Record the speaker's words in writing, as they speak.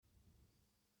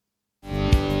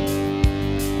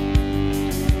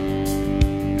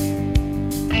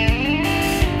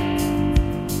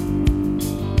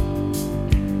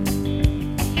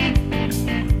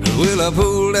Well, I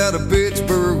pulled out of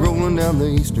Pittsburgh, rolling down the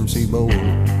eastern seaboard.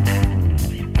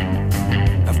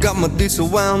 I've got my diesel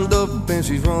wound up and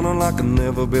she's running like a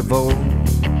never before.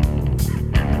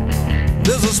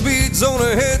 There's a speed zone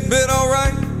ahead, but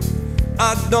alright,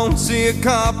 I don't see a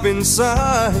cop in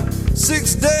sight.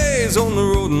 6 days on the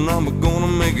road and I'm gonna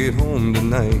make it home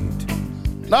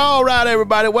tonight. All right,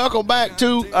 everybody, welcome back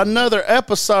to another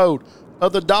episode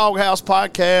of the Doghouse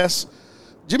Podcast.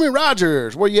 Jimmy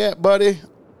Rogers, where you at, buddy?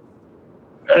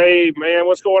 Hey, man,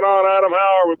 what's going on, Adam?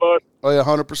 How are we, bud? Oh, yeah,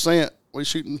 100%. We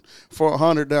shooting for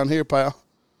 100 down here, pal.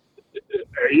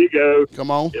 There you go.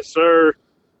 Come on. Yes, sir.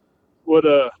 What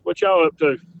y'all up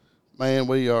to? Man,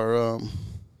 we are,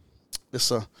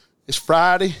 it's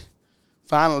Friday.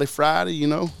 Finally Friday, you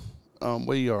know.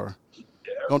 We are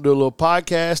going to do a little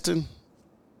podcasting.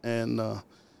 And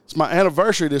it's my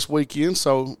anniversary this weekend,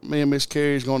 so me and Miss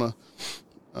Carrie's going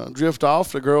to drift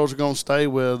off. The girls are going to stay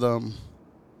with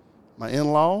my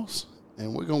in-laws,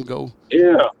 and we're going to go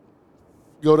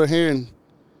to here and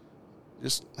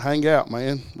just hang out,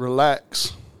 man,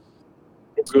 relax.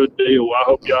 Good deal. I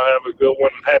hope y'all have a good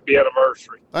one. Happy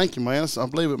anniversary. Thank you, man. I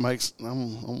believe it makes,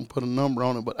 I'm going to put a number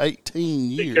on it, but 18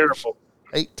 years. Be careful.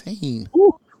 18.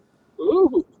 Ooh.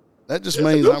 Ooh. That just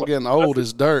means I'm getting old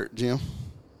as dirt, Jim.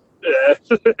 Yeah,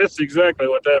 that's exactly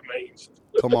what that means.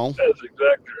 Come on. That's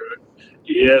exactly right.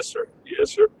 Yes, sir. Yes,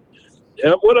 sir.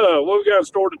 Yeah. What we got in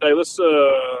store today? Let's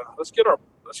get our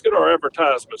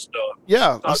advertisements done.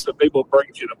 Yeah. Talk to people who bring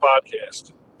you the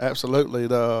podcast. Absolutely.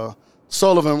 The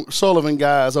Sullivan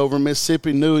guys over in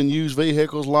Mississippi, new and used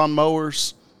vehicles,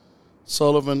 lawnmowers.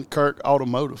 Sullivan Kirk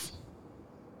Automotive.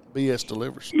 BS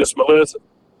delivers. Miss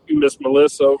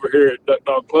Melissa over here at Duck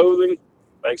Dog Clothing.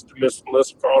 Thanks to Miss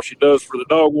Melissa for all she does for the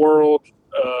dog world.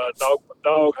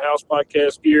 Dog House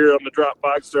Podcast gear on the drop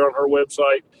box there on her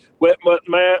website. Wet mutt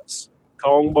mats,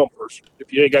 Kong bumpers.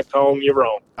 If you ain't got Kong, you're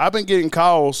wrong. I've been getting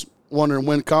calls wondering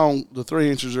when Kong, the 3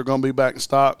 inches, are going to be back in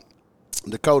stock.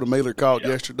 Dakota Miller called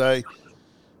yesterday.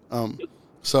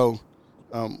 So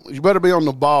you better be on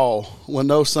the ball when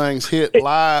those things hit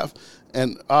live.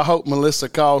 And I hope Melissa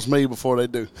calls me before they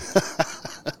do.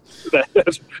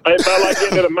 It's not like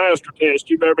getting a master test.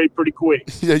 You better be pretty quick.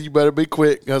 Yeah, you better be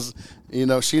quick because, you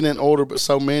know, she didn't order but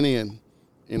so many. And,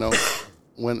 you know,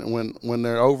 when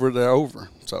they're over, they're over.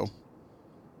 So.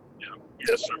 Yeah.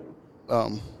 Yes, sir.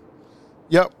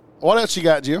 Yep. What else you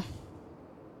got, Jim?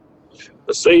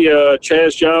 Let's see.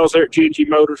 Chaz Giles there at GG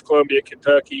Motors, Columbia,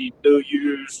 Kentucky. Do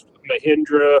use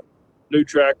Mahindra. New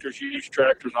tractors, used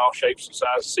tractors, all shapes and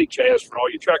sizes. See Chaz for all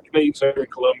your tractor needs there in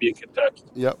Columbia, Kentucky.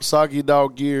 Yep,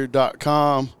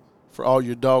 SoggyDogGear.com for all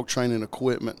your dog training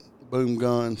equipment, boom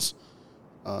guns.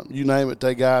 You name it,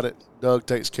 they got it. Doug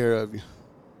takes care of you.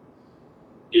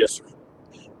 Yes, sir.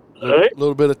 All right. A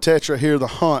little bit of Tetra Hear the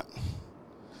Hunt,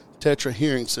 Tetra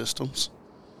hearing systems.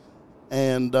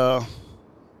 And got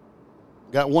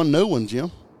one new one,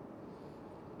 Jim.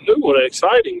 New one,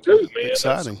 exciting too, man.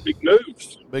 Exciting. That's big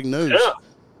news. Big news.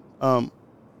 Yeah.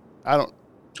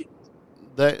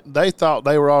 They thought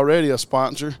they were already a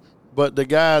sponsor, but the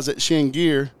guys at Shin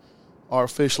Gear are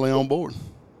officially on board.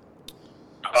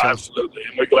 So, absolutely,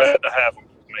 and we're glad to have them,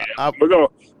 man. We're gonna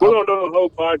do a whole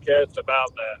podcast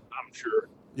about that, I'm sure.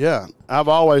 Yeah, I've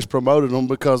always promoted them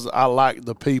because I like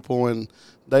the people, and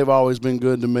they've always been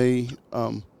good to me,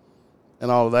 and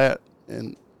all of that,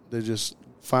 and they're just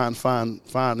fine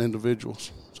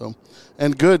individuals. So,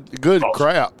 and good awesome.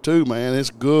 Crap too, man. It's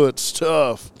good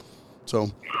stuff.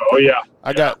 So, oh yeah,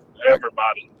 I got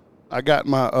everybody. I got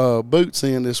my boots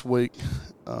in this week,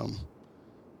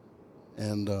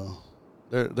 and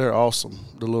they're awesome.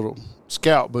 The little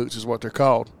scout boots is what they're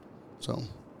called. So,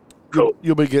 cool.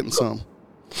 You'll be getting some.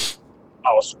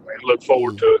 Awesome, man. Look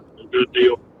forward to it. A good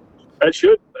deal. That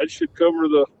should cover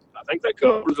the. I think that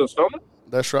covers the stomach.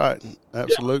 That's right.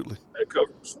 Absolutely. Yeah, that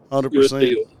covers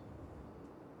 100%.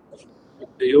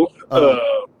 Good deal.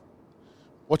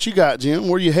 What you got, Jim?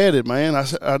 Where you headed, man?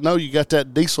 I know you got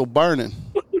that diesel burning.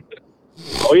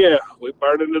 Oh yeah, we're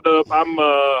burning it up. I'm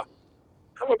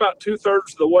about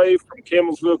 2/3 of the way from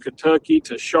Campbellsville, Kentucky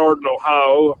to Chardon,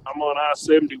 Ohio. I'm on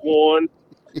I-71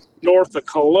 north of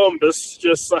Columbus,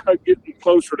 just getting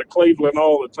closer to Cleveland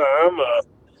all the time.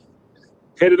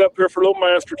 Headed up here for a little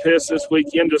master test this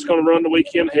weekend. Just going to run the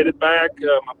weekend. Headed back.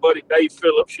 My buddy Dave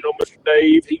Phillips, you know Mr.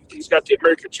 Dave, he's got the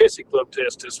American Chassis Club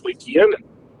test this weekend. And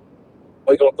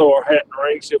we're going to throw our hat in the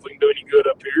ring, see if we can do any good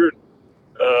up here. And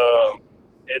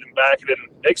heading back, and then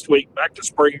next week back to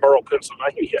Springboro,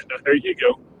 Pennsylvania. There you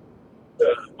go.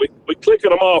 We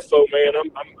clicking them off though, man.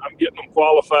 I'm getting them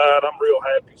qualified. I'm real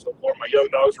happy so far. My young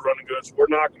dogs are running good, so we're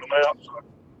knocking them out. So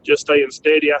just staying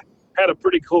steady. had a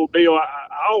pretty cool deal. I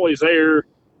always air.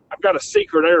 I've got a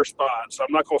secret air spot, so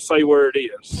I'm not going to say where it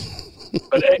is.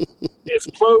 But it's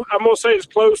close. I'm going to say it's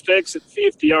close to exit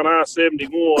 50 on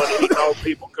I-71. Any dog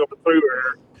people coming through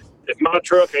there, if my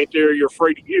truck ain't there, you're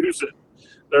free to use it.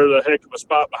 There's a heck of a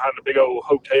spot behind the big old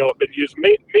hotel I've been using.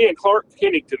 Me and Clark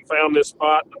Kennington found this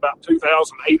spot in about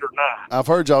 2008 or 9. I've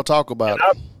heard y'all talk about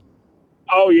it.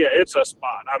 Oh, yeah, it's a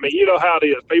spot. I mean, you know how it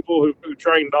is. People who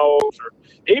train dogs, or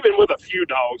even with a few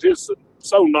dogs, it's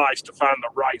so nice to find the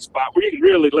right spot where you can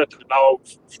really let the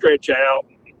dogs stretch out.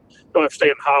 And don't have to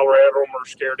stand and holler at them or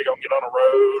scared they're going to get on the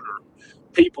road or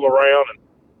people around. And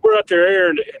we're out there,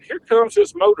 and here comes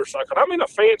this motorcycle. I'm in a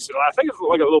fancy, I think it's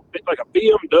like a little bit like a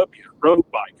BMW road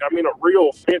bike. I mean, a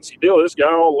real fancy deal. This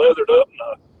guy all leathered up and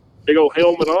a big old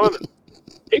helmet on, and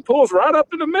he pulls right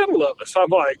up in the middle of us. I'm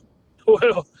like,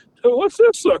 well, what's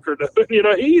this sucker doing? You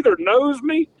know, he either knows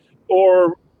me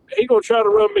or he gonna try to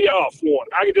run me off one.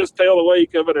 I can just tell the way he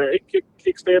come in there. He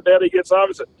kickstand down, he gets off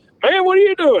and said, man, what are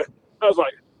you doing? I was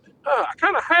like, I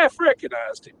kind of half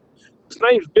recognized him. His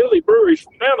name's Billy Brewer. He's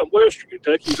from down in Western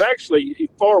Kentucky. He's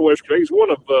far west Kentucky. He's one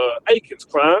of Aiken's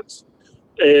clients.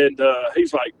 And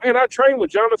he's like, man, I train with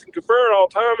Jonathan Cabrera all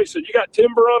the time. He said, you got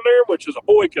Timber on there, which is a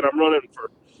Boykin I'm running for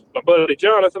my buddy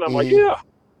Jonathan. I'm like, yeah.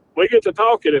 We get to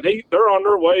talking, and they're on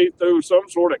their way through some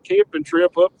sort of camping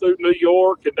trip up through New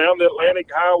York and down the Atlantic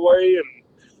Highway and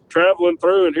traveling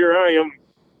through, and here I am,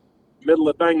 middle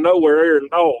of dang nowhere, airing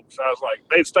dogs. I was like,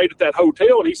 they'd stayed at that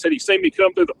hotel, and he said he seen me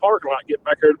come through the parking lot, get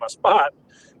back here to my spot.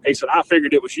 He said, I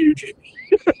figured it was you, Jimmy.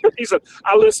 He said,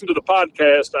 I listened to the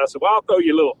podcast. I said, well, I'll throw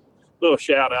you a little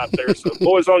shout out there. So,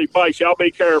 boys on your bikes, y'all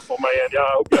be careful, man. Y'all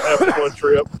hope you have a fun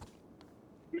trip.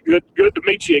 Good to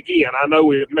meet you again. I know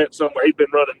we have met somewhere. He had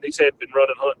been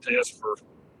running hunt tests for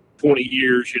 20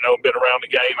 years, you know, been around the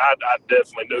game. I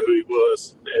definitely knew who he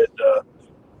was. And,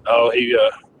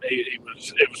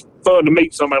 it was fun to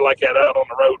meet somebody like that out on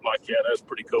the road like that. That's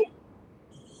pretty cool.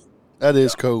 That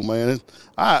is cool, man.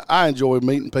 I enjoy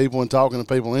meeting people and talking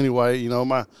to people anyway. You know,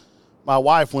 my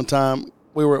wife one time,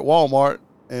 we were at Walmart,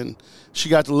 and she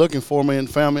got to looking for me and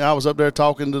found me. I was up there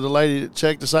talking to the lady that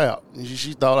checked us out. And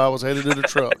she thought I was headed to the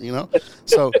truck, you know.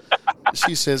 So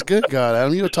she says, good God,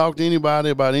 Adam, you'll talk to anybody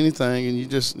about anything, and you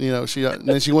just, you know, and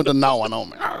then she went to gnawing on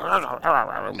me.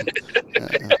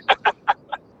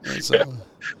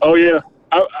 Oh, yeah.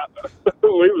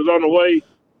 We was on the way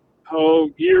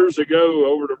years ago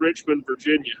over to Richmond,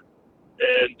 Virginia,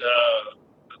 and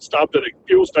stopped at a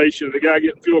fuel station. The guy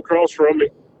getting fuel across from me,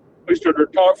 we stood there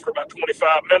talking for about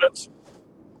 25 minutes.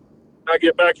 I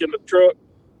get back in the truck.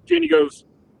 Jenny goes,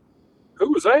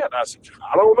 who was that? I said,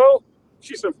 I don't know.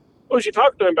 She said, what was you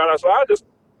talking to him about? I said, just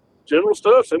general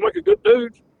stuff. Seemed like a good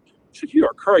dude. She said, you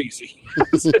are crazy.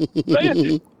 I said, man,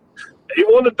 he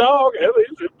wanted a dog.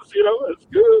 It's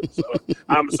good. So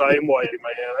I'm the same way,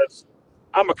 man.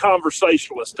 I'm a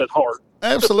conversationalist at heart.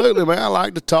 Absolutely, man. I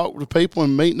like to talk to people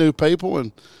and meet new people,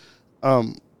 and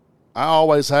I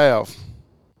always have.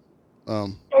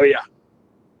 Oh, yeah.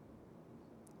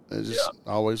 It's just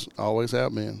always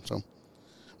have been. So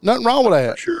nothing wrong with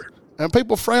that. Sure. And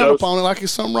people frown upon it like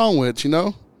there's something wrong with it, you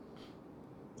know?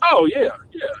 Oh, yeah.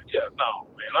 No,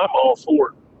 man, I'm all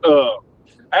for it.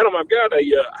 Adam, I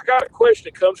got a question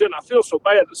that comes in. I feel so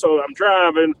bad. So I'm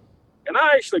driving, and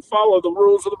I actually follow the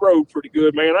rules of the road pretty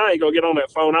good, man. I ain't going to get on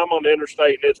that phone. I'm on the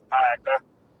interstate, and it's packed.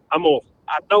 I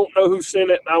don't know who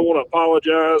sent it, and I want to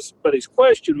apologize. But his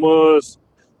question was,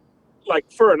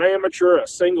 like, for an amateur, a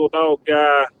single dog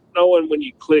guy, knowing when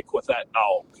you click with that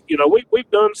dog. You know, we've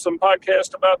done some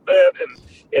podcasts about that,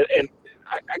 and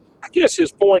I guess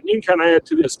his point, and you can kind of add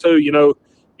to this too, you know,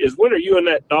 is when are you and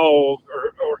that dog,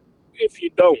 or if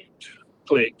you don't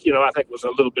click, you know, I think was a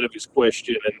little bit of his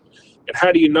question, and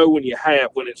how do you know when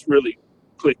it's really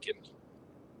clicking?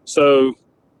 So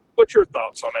what's your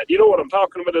thoughts on that? You know what I'm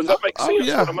talking about? Does that make sense?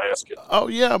 Yeah. What I'm asking? Oh,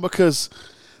 yeah, because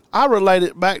I relate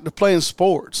it back to playing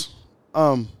sports.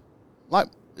 Like,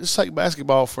 just take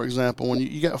basketball, for example. When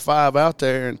you got 5 out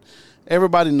there and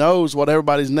everybody knows what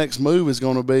everybody's next move is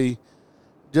going to be,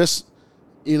 just,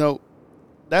 you know,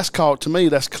 that's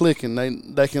clicking.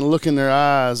 They can look in their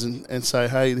eyes and say,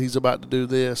 hey, he's about to do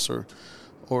this, or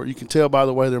you can tell by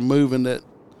the way they're moving that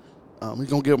he's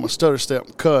going to give them a stutter step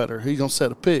and cut, or he's going to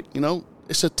set a pick. You know,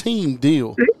 it's a team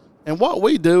deal. And what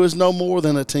we do is no more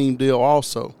than a team deal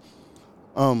also.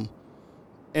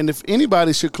 And if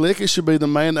anybody should click, it should be the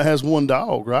man that has one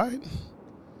dog, right?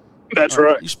 That's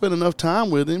right. You spend enough time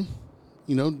with him,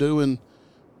 you know, doing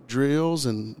drills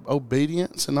and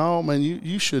obedience and all, man,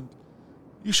 you should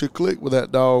click with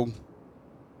that dog,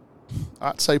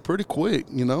 I'd say pretty quick,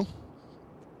 you know.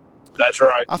 That's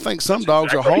right. I think some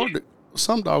dogs are hard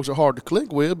some dogs are hard to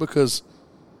click with because,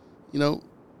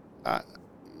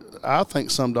 I think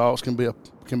some dogs can be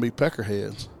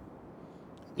peckerheads.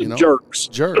 Jerks.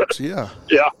 Jerks, yeah.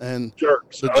 Yeah. And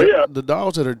jerks. The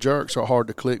dogs that are jerks are hard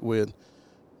to click with,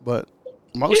 but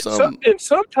most of them. And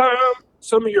sometimes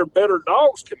some of your better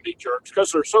dogs can be jerks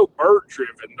because they're so bird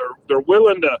driven. They're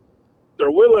willing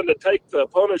to take the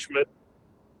punishment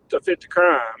to fit the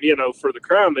crime. For the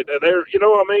crime they're.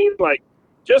 Like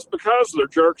just because they're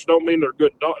jerks don't mean they're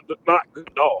not good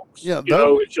dogs. Yeah.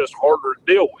 It's just harder to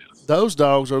deal with. Those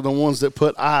dogs are the ones that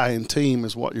put I in team,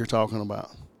 is what you're talking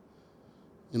about.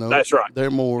 That's right.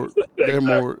 They're more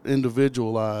more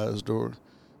individualized, or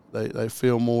they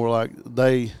feel more like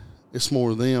it's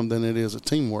more them than it is a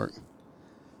teamwork.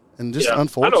 And just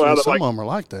unfortunately, some of them are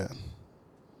like that.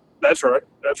 That's right.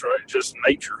 It's just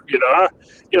nature.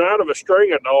 Out of a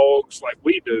string of dogs like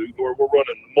we do, where we're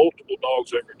running multiple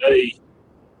dogs every day,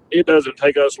 it doesn't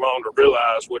take us long to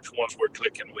realize which ones we're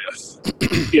clicking with.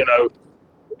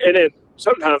 And then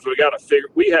sometimes we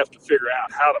have to figure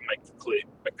out how to make the click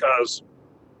because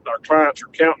our clients are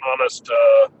counting on us to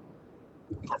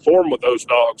perform with those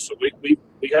dogs. So we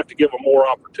have to give them more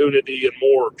opportunity and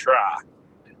more try.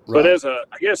 Right. But as an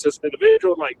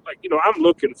individual, like I'm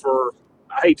looking for,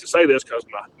 I hate to say this because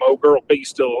my old girl B's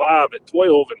still alive at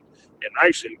 12 and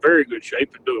actually in very good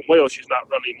shape and doing well. She's not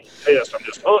running a test. I'm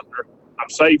just hunting her. I'm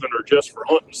saving her just for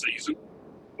hunting season.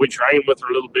 We train with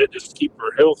her a little bit just to keep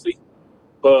her healthy.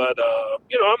 But,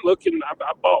 I'm looking,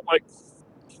 I bought like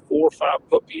 4 or 5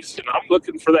 puppies, and I'm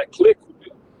looking for that click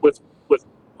with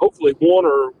hopefully 1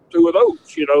 or 2 of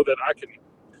those,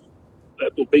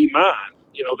 that will be mine,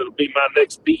 that'll be my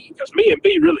next B, because me and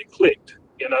B really clicked,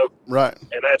 Right.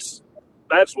 And that's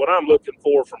what I'm looking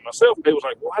for myself. And people's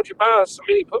like, well, why'd you buy so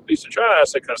many puppies to try? I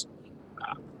said, because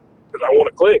I want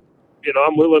to click.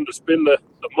 I'm willing to spend the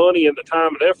money and the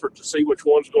time and effort to see which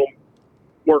one's going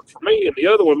to work for me, and the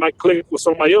other one might click with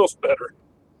somebody else better,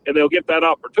 and they'll get that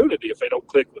opportunity if they don't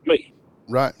click with me.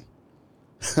 Right.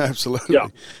 Absolutely. Yeah.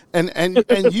 And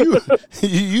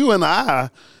you and I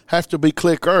have to be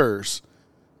clickers.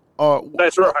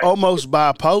 That's right. Almost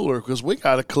bipolar, because we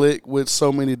got to click with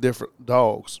so many different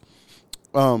dogs.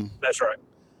 That's right.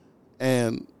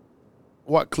 And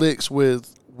what clicks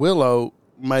with Willow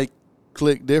make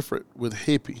click different with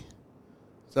Hippie.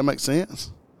 Does that make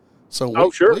sense? So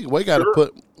we got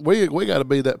to we got to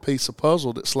be that piece of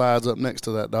puzzle that slides up next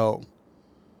to that dog.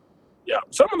 Yeah,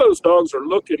 some of those dogs are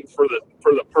looking for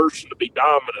the person to be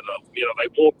dominant of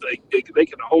them. They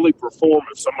can only perform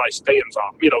if somebody stands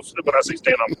on them. When I say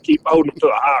stand on them, keep holding them to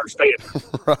a higher standard.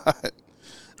 Right.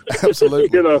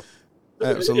 Absolutely.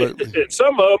 Absolutely. And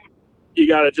some of them you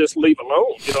got to just leave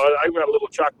alone. I've got a little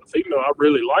chocolate female I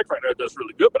really like right now. It does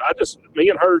really good, but me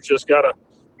and her just got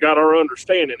our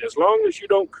understanding. As long as you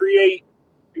don't create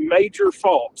major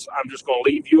faults, I'm just going to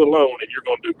leave you alone and you're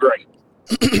going to do great.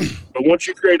 But once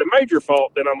you create a major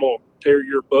fault, then I'm going to tear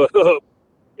your butt up,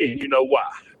 and you know why.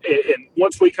 And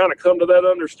once we kind of come to that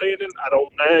understanding, I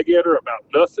don't nag at her about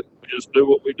nothing. We just do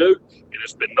what we do, and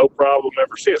it's been no problem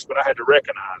ever since. But I had to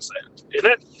recognize that.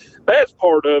 And that's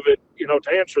part of it,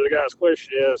 to answer the guy's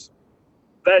question is,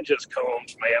 that just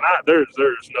comes, man.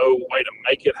 There's no way to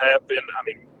make it happen. I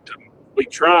mean, we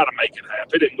try to make it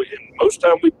happen, and most of the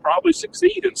time we probably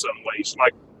succeed in some ways,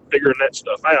 like figuring that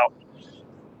stuff out.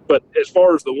 But as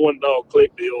far as the one dog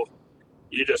click deal,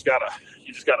 you just gotta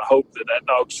hope that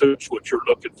dog suits what you're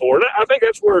looking for. And I think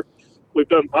that's where we've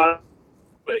done.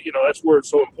 That's where it's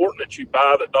so important that you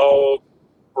buy the dog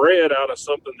bred out of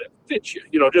something that fits you.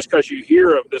 Just because you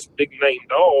hear of this big name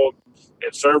dog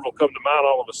and several come to mind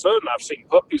all of a sudden, I've seen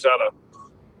puppies out of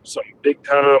some big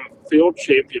time field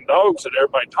champion dogs that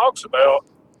everybody talks about.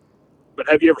 But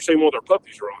have you ever seen one of their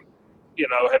puppies run?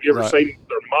 Have you ever seen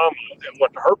their mama and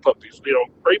what her puppies,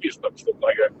 previous puppies look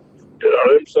like?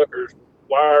 Are them suckers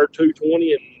wired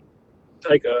 220 and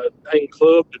take a dang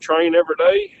club to train every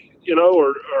day?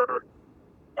 Or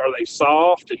are they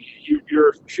soft and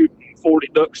you're shooting 40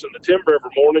 ducks in the timber every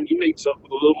morning? You need something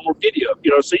with a little more giddy up.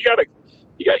 So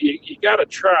you gotta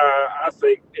try, I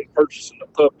think, in purchasing a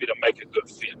puppy to make a good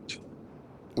fit.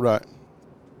 Right.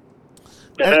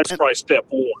 And that's probably step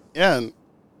one. Yeah,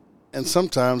 and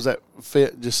sometimes that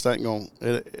fit just ain't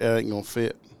gonna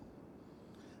fit.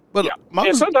 But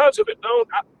and sometimes if it don't,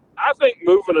 I think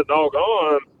moving a dog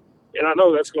on, and I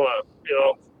know that's gonna,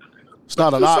 it's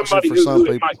not an option for some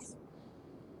people.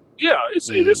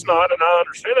 It's not, and I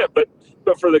understand that, but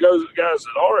for the guys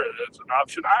that are, it's an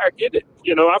option. I get it.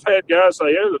 I've had guys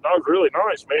say, "Yeah, the dog's really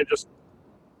nice, man.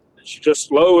 She's just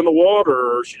slow in the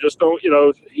water, or she just don't,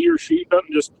 he or she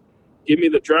doesn't just give me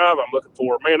the drive I'm looking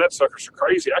for. Man, that sucker's so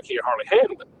crazy, I can't hardly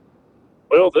handle it."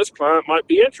 well, this client might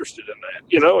be interested in that,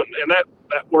 you know, and that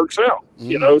works out,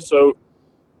 you know. So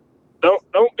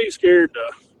don't be scared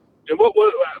to. And what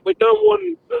we done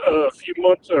one a few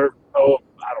months, or I don't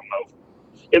know,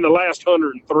 in the last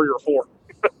 103 or 4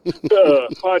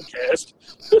 podcast,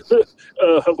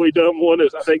 we done one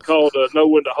is I think called "Know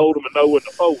When to Hold 'Em and Know When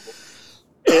to Fold 'Em."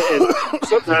 And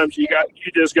sometimes you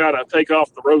just got to take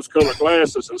off the rose-colored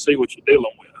glasses and see what you're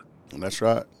dealing with. And that's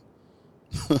right.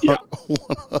 Yeah.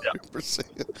 100%.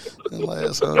 The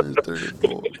last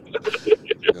 134.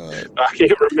 God. I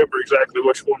can't remember exactly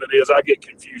which one it is. I get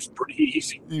confused pretty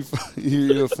easy.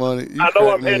 You're funny. I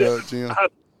know I'm headed. Up, Jim.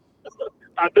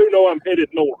 I do know I'm headed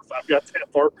north. I've got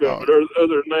that part covered.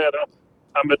 Other than that,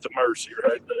 I'm at the mercy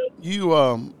right now.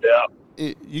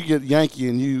 You get Yankee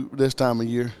in you this time of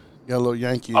year. Got a little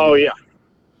Yankee. Oh yeah.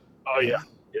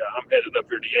 Yeah, I'm headed up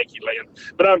here to Yankee Land.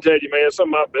 But I'm telling you, man,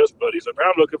 some of my best buddies up here.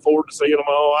 I'm looking forward to seeing them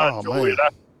all. I enjoy it.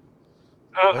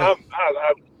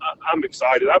 I'm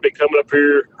excited. I've been coming up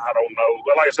here, I don't know.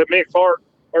 Like I said, me and Clark,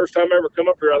 first time I ever come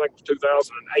up here, I think was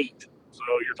 2008. So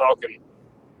you're talking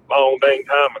a long dang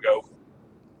time ago.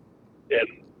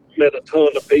 And met a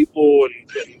ton of people and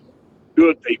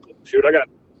good people. Shoot, I got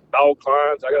dog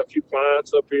clients. I got a few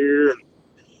clients up here, and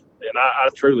I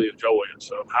truly enjoy it.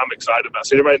 So I'm excited about it.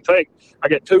 See, everybody think I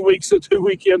get 2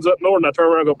 weekends up north, and I turn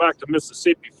around and go back to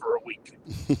Mississippi for a week.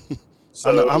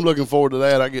 So I'm looking forward to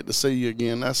that. I get to see you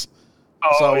again. That's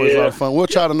always a lot of fun. We'll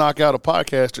try to knock out a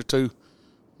podcast or two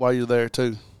while you're there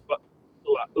too.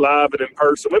 Live and in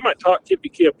person. We might talk Kippy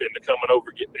Kip into coming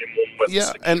over, getting in one with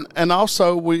us. Yeah, and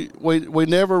also we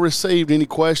never received any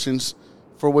questions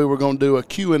for we were going to do a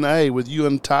Q&A with you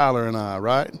and Tyler and I,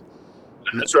 right?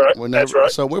 That's right. That's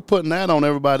right. So we're putting that on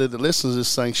everybody that listens to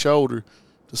this thing shoulder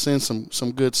to send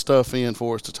some good stuff in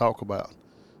for us to talk about.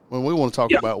 When we want to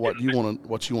talk about what you want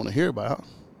to hear about.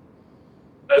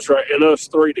 That's right. And us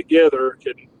three together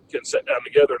can sit down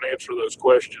together and answer those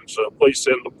questions. So please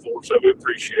send them for us. We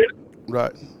appreciate it.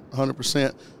 Right.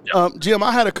 100%. Yep. Jim,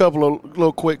 I had a couple of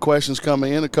little quick questions come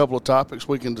in, a couple of topics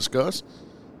we can discuss.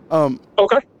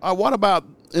 Okay. What about,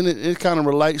 and it kind of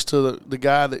relates to the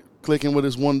guy that clicking with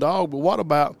his one dog, but what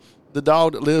about the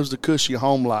dog that lives the cushy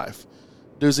home life?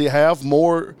 Does he have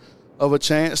more of a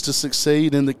chance to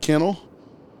succeed in the kennel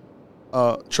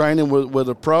training with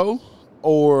a pro,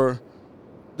 or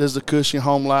does the cushy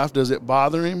home life, does it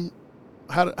bother him?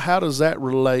 How does that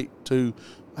relate to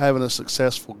having a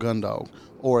successful gun dog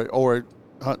or a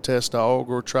hunt test dog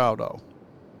or a trial dog?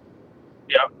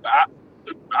 Yeah,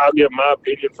 I'll give my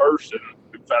opinion first, and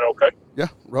is that okay? Yeah,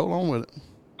 roll on with it.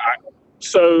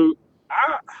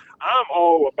 I'm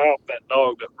all about that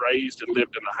dog that raised and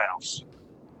lived in the house.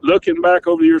 Looking back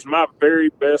over the years, my very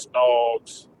best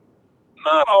dogs,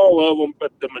 not all of them,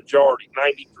 but the majority,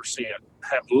 90%,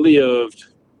 have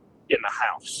lived in the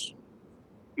house.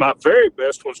 My very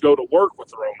best ones go to work with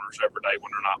their owners every day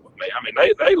when they're not with me. I mean,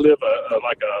 they live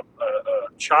like a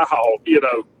child, you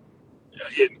know,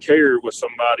 in care with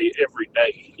somebody every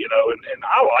day, you know, and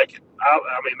I like it. I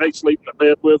mean, they sleep in the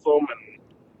bed with them and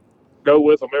go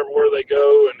with them everywhere they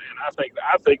go, and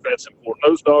I think that's important.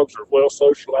 Those dogs are well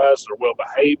socialized. They're well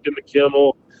behaved in the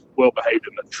kennel, well behaved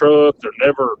in the truck. They're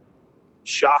never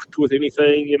shocked with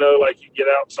anything, you know, like you get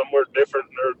out somewhere different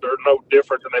and they're no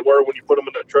different than they were when you put them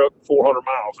in the truck 400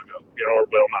 miles ago, you know, or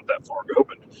well, not that far ago,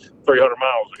 but 300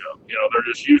 miles ago. You know,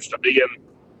 they're just used to being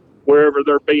wherever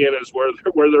they're being is where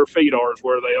their feet are is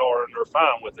where they are, and they're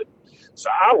fine with it. So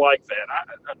I like that.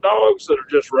 Dogs that are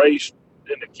just raised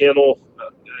in the kennel,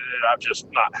 I've just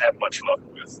not had much luck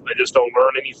with. They just don't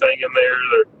learn anything in there.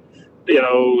 They're, you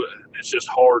know, it's just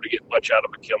hard to get much out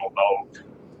of a kennel dog,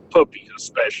 puppies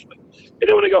especially. And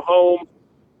then when they go home,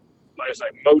 like I say,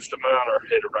 most of mine are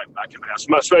headed right back in the house.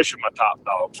 Especially my top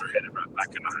dogs are headed right back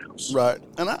in the house. Right.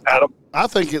 And I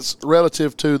think it's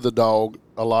relative to the dog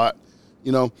a lot.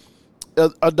 You know,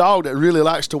 a dog that really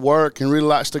likes to work and really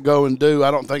likes to go and do,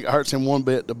 I don't think it hurts him one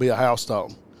bit to be a house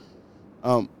dog.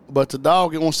 But the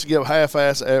dog that wants to give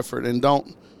half-ass effort and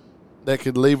that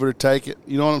could leave it or take it,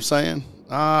 you know what I'm saying?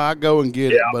 I go and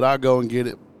get it, but I go and get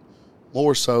it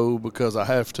more so because I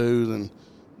have to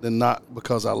than not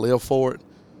because I live for it.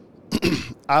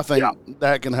 I think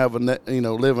that can have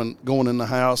going in the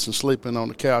house and sleeping on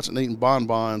the couch and eating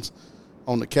bonbons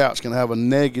on the couch can have a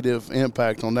negative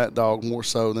impact on that dog more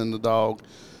so than the dog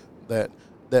that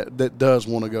does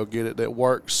want to go get it, that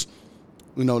works,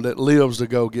 you know, that lives to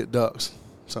go get ducks.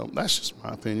 So that's just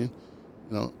my opinion,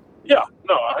 you know. Yeah,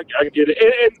 no, I get it.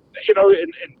 And you know,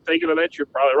 and thinking of that, you're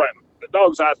probably right. The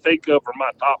dogs I think of are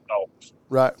my top dogs.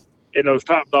 Right. And those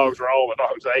top dogs are all the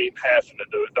dogs. They ain't having to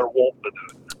do it. They're wanting to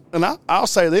do it. And I'll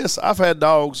say this. I've had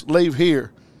dogs leave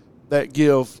here that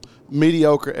give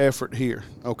mediocre effort here,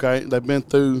 okay? They've been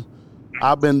through –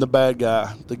 I've been the bad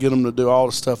guy to get them to do all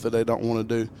the stuff that they don't want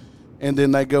to do. And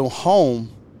then they go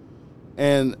home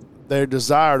and their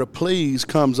desire to please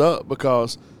comes up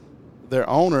because their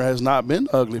owner has not been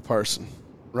the ugly person,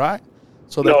 right?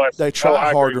 So they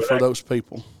try harder for those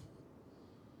people.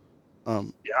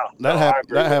 That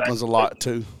happens a lot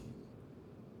too.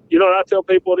 You know, and I tell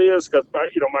people it is because,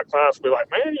 you know, my clients will be like,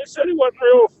 man, you said he wasn't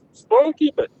real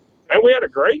spunky, but, man, we had a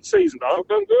great season. Dog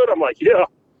done good. I'm like, yeah.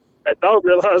 That dog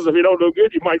realizes if he don't do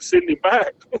good, you might send him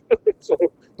back. So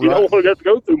you don't want to have to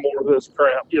go through more of this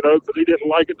crap, you know, because he didn't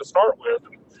like it to start with.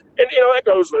 And, you know, that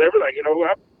goes with everything. You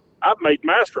know, I've made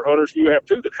master hunters, you have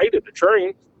too, that hated to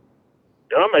train.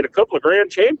 You know, I made a couple of grand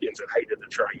champions that hated to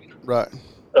train. Right.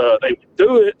 They would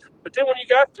do it. But then when you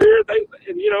got there,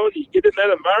 you know, you get in that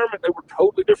environment, they were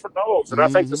totally different dogs. And I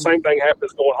think the same thing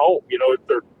happens going home. You know,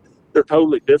 they're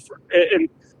totally different. And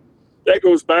that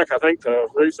goes back, I think, to the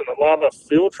reason a lot of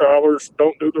field trialers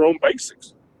don't do their own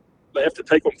basics. They have to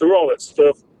take them through all that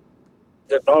stuff.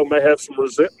 That dog may have some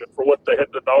resentment for what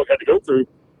the dog had to go through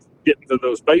getting to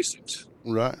those basics.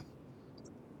 Right.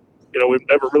 You know, we've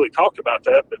never really talked about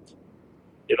that, but,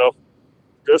 you know,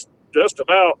 just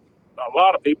about a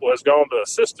lot of people has gone to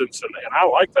assistance, and I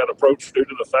like that approach due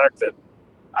to the fact that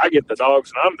I get the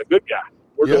dogs and I'm the good guy.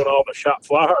 We're doing all the shot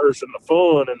flyers and the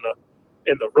fun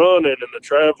and the running and the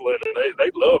traveling, and they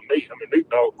love me. I mean, these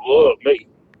dogs love me.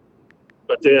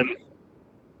 But then,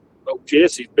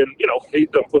 Jesse's been, you know, he's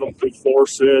done put them through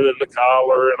forcing and the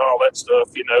collar and all that stuff,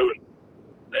 you know, and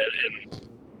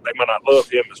they might not love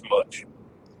him as much.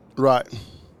 Right.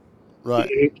 Right.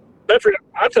 Mm-hmm.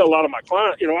 I tell a lot of my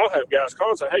clients, you know, I'll have guys call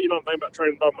and say, hey, you know anything about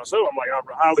training a dog myself? I'm like, I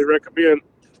highly recommend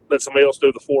let somebody else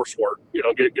do the force work. You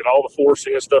know, get all the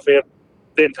forcing and stuff in,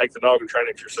 then take the dog and train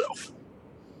it yourself.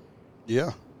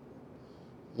 Yeah.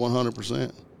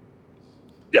 100%.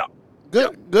 Yeah.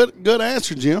 Good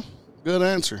answer, Jim. Good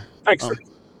answer. Thanks, sir.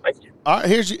 Thank you. All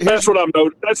right, that's what I'm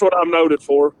noted. That's what I'm noted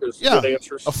for. Is good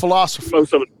answers. A philosophy.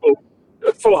 Most of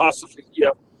it, philosophy. Yeah.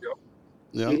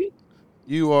 Mm-hmm.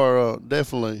 You are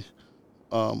definitely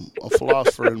a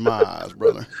philosopher in my eyes,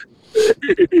 brother.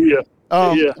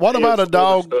 What about a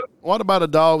dog? What about a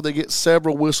dog that gets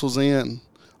several whistles in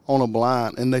on a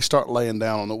blind and they start laying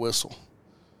down on the whistle?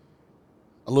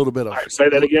 A little bit of. All right, say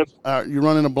that again. You're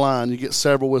running a blind. You get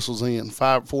several whistles in,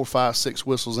 4, 5, 6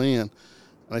 whistles in, and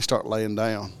they start laying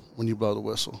down when you blow the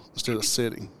whistle instead of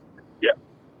sitting. Yeah.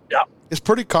 It's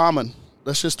pretty common.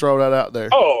 Let's just throw that out there.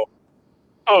 Oh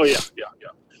yeah.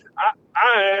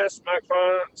 I ask my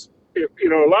clients, if, you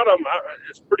know, a lot of them,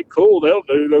 it's pretty cool. They'll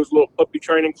do those little puppy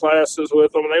training classes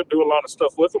with them, and they'll do a lot of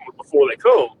stuff with them before they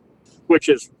come, which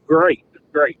is great.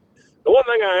 The one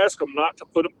thing I ask them not to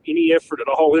put any effort at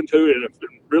all into it, and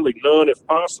really none if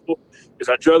possible, is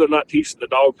I'd rather not teach the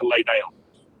dog to lay down.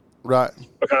 Right.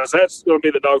 Because that's going to be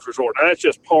the dog's resort. And that's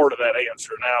just part of that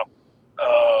answer. Now,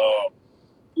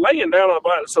 laying down on a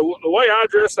blind. So the way I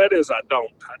address that is I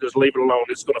don't. I just leave it alone.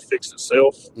 It's going to fix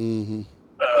itself. Mm-hmm.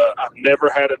 I've never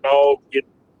had a dog get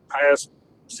past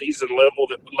season level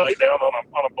that would lay down on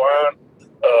a blind.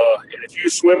 And if you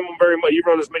swim them very much, you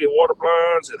run as many water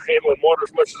blinds and handling water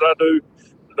as much as I do,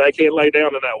 they can't lay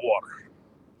down in that water.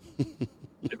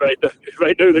 if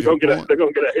they do, they're going to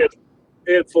get a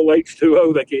head full of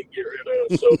H2O they can't get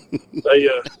rid of. So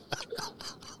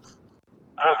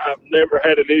I've never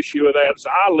had an issue with that, so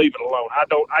I leave it alone.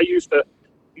 I used to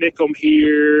nick them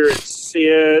here and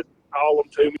sit, haul them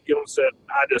to me, get them set.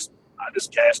 I just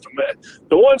cast them.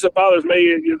 The ones that bothers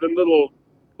me, the little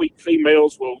weak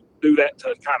females will do that to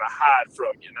kind of hide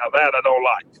from you. Now that I don't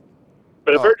like.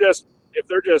 But if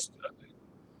they're just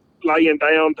laying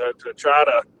down to try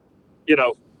to, you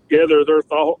know, gather their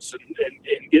thoughts and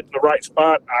get in the right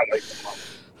spot, I leave them alone.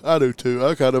 I do too.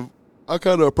 I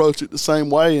kind of approach it the same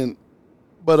way,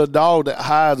 but a dog that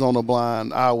hides on a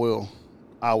blind, I will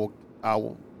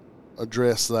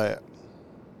address that.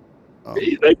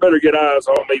 They better get eyes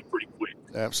on me pretty quick.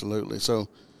 Absolutely. So,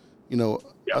 you know,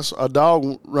 a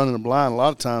dog running a blind, a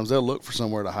lot of times they'll look for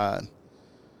somewhere to hide.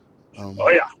 And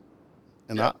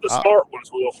the smart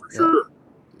ones will for sure.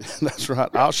 That's right.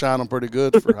 I'll shine them pretty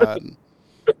good for hiding.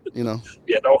 You know.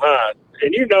 Yeah, don't hide,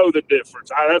 and you know the difference.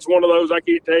 That's one of those I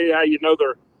can't tell you how you know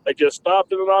they just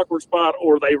stopped in an awkward spot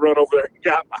or they run over there and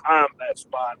got behind that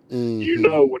spot. Mm-hmm. You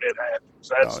know when it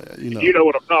happens. You know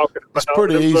what I'm talking about. It's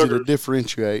pretty easy to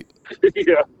differentiate.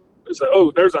 Yeah.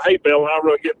 So, there's a hay bale, and I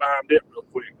run get behind it real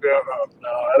quick. No,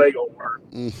 that ain't gonna work.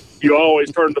 You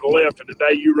always turn to the left, and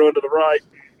today you run to the right.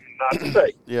 Not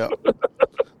today. Yeah.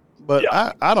 But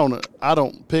I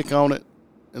don't pick on it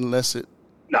unless it.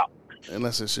 No.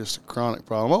 unless it's just a chronic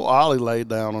problem. Oh, Ollie laid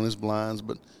down on his blinds,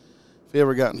 but if he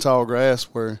ever got in tall grass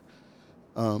where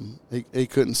he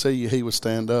couldn't see you, he would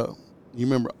stand up. You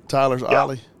remember Tyler's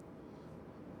Ollie?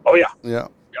 Oh yeah. Yeah.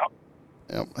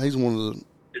 Yeah. He's one of the.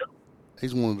 Yeah.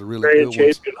 He's one of the really Grand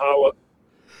good champion ones.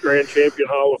 Grand Champion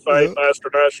Hall of Fame, Master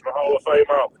National Hall of Fame.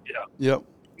 Yeah. Yep.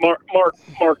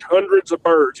 Marked hundreds of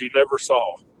birds he never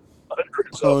saw.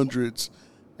 Hundreds.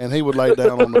 And he would lay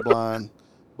down on the blind.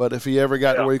 But if he ever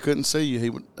got to where he couldn't see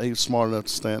you, he was smart enough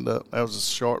to stand up. That was a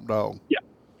sharp dog. Yeah.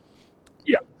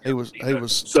 Yeah. He was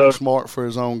so smart for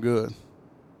his own good.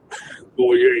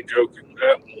 Boy, you ain't joking.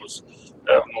 That one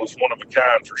was one of a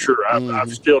kind for sure.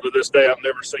 I've still to this day I've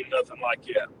never seen nothing like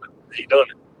that. But he done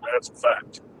it. That's a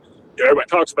fact. Everybody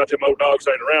talks about them old dogs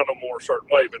ain't around no more a certain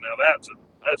way, but now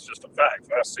that's just a fact.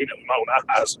 I've seen it with my own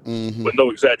eyes with no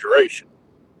exaggeration.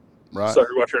 Right. So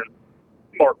you're watching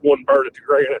mark one bird at the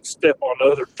ground and step on the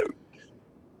other two,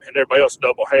 and everybody else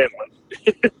double handling.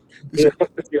 You're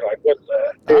like, what's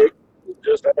that? It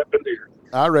just happened here.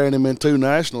 I ran him in 2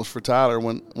 nationals for Tyler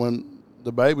when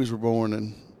the babies were born,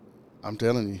 and I'm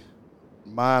telling you,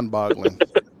 mind-boggling.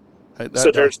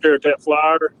 Sit there and stare at that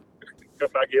flyer. Come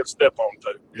back in, step on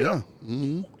too. Yeah.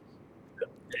 Mm-hmm.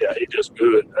 Yeah, he just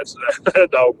good. That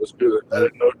dog was good.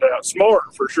 No doubt.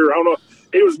 Smart for sure. I don't know.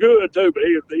 He was good too, but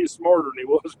he's smarter than he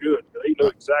was good. He knew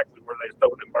exactly where they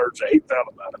stole them birds. He thought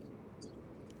about it.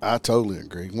 I totally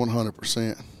agree,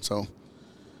 100%. So.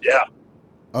 Yeah.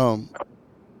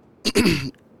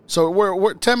 So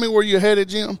where? Tell me where you headed,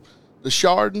 Jim. The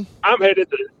Chardon. I'm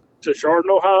headed to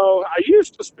Chardon, Ohio. I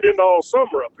used to spend all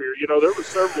summer up here. There were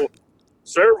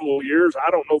several years,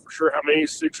 I don't know for sure how many,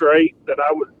 6 or 8, that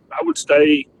I would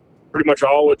stay pretty much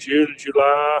all of June and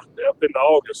July up into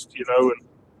August, and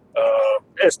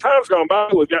as time's gone by,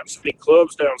 we've gotten so many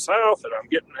clubs down south and I'm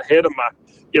getting ahead of my,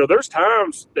 there's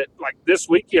times that like this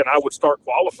weekend I would start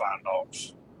qualifying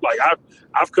dogs. Like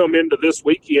I've come into this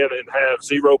weekend and have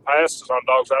 0 passes on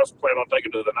dogs I was planning on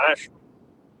taking to the National.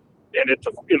 And it's,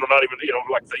 not even,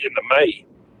 like the end of May.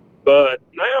 But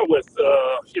now with,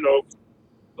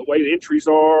 the way the entries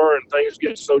are and things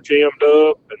get so jammed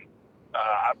up, and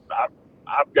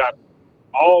I've got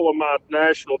all of my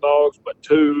national dogs but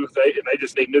 2. They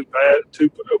just need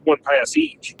 1 pass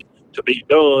each to be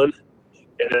done,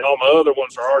 and then all my other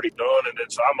ones are already done, and then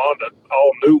so I'm on to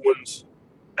all new ones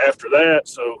after that.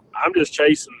 So I'm just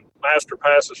chasing master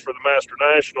passes for the Master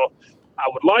National. I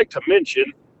would like to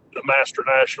mention the Master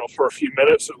National for a few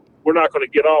minutes. We're not going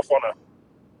to get off on a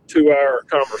 2-hour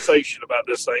conversation about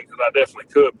this thing because I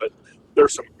definitely could, but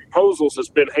there's some proposals that's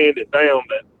been handed down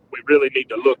that we really need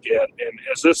to look at. And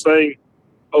as this thing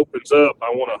opens up, I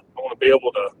want to be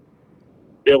able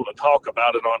to talk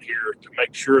about it on here to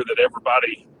make sure that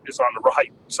everybody is on the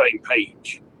same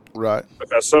page. Right.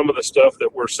 Because some of the stuff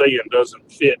that we're seeing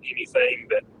doesn't fit anything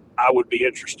that I would be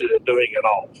interested in doing at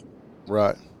all.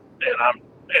 Right.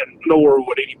 And nor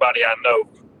would anybody I know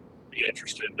be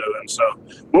interested in doing. So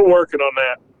we're working on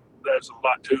that. There's a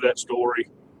lot to that story.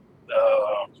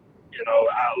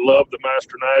 I love the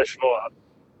Master National.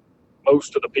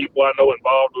 Most of the people I know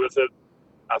involved with it,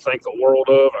 I think the world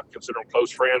of. I consider them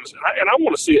close friends, and I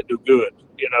want to see it do good.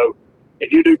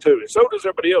 And you do too, and so does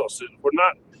everybody else.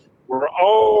 We're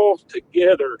all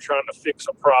together trying to fix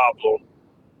a problem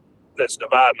that's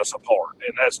dividing us apart,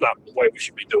 and that's not the way we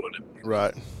should be doing it.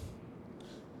 Right.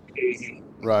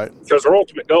 Mm-hmm. Right. Because our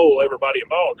ultimate goal, everybody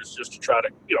involved, is just to try to,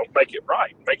 make it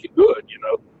right, make it good,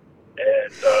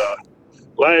 And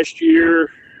last year,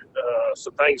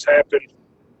 some things happened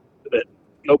that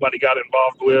nobody got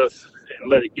involved with and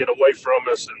let it get away from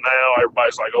us. And now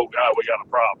everybody's like, oh, God, we got a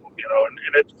problem,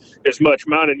 and it's as much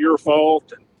mine and your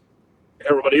fault. And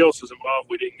everybody else is involved.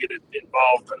 We didn't get it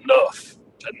involved enough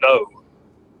to know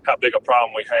how big a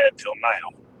problem we had till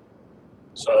now.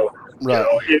 So, right.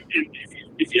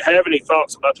 If you have any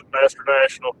thoughts about the Master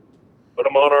National, put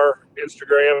them on our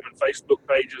Instagram and Facebook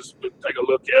pages. We'll take a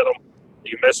look at them.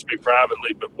 You can message me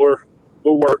privately, but we're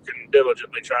working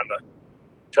diligently trying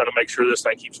to make sure this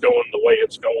thing keeps going the way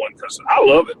it's going because I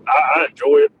love it. I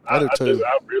enjoy it. I do too.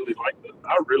 I really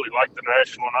like the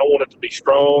National, and I want it to be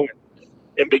strong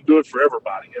and be good for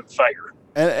everybody and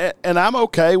fair. And I'm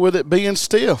okay with it being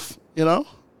stiff,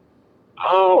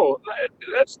 Oh,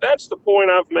 that's the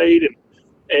point I've made, and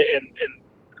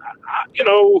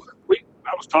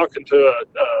I was talking to a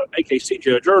AKC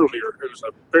judge earlier, who's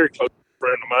a very close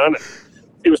friend of mine, and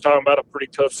he was talking about a pretty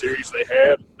tough series they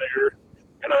had there,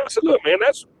 and I said, "Look, man,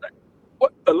 that's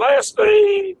what the last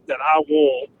thing that I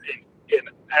want." And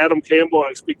Adam Campbell, I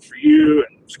can speak for you,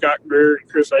 and Scott Greer, and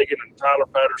Chris Hagan, and Tyler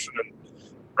Patterson, and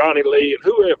Ronnie Lee, and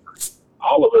whoever,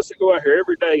 all of us that go out here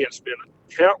every day and spend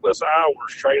countless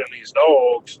hours training these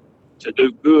dogs to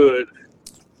do good.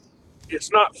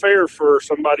 It's not fair for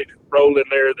somebody to roll in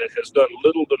there that has done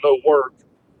little to no work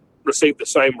receive the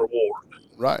same reward.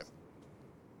 Right.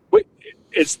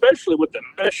 Especially with the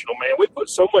national, man, we put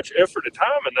so much effort and time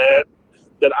in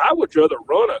that I would rather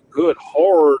run a good,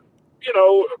 hard,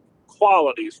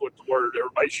 quality is what the word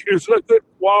everybody's using, a good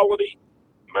quality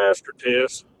master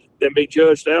test than be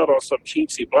judged out on some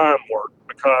cheatsy blind work,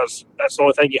 because that's the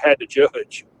only thing you had to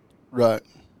judge. Right.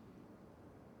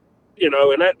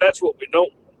 And that's what we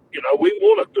don't, we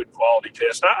want a good quality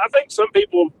test. I think some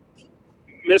people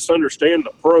misunderstand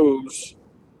the pros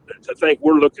to think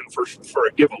we're looking for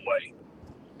a giveaway.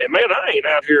 And man, I ain't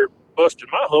out here busting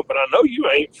my hump, and I know you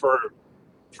ain't for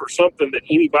something that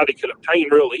anybody could obtain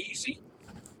real easy.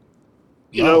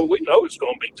 We know it's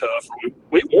going to be tough.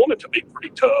 We want it to be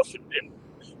pretty tough,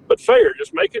 but fair.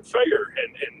 Just make it fair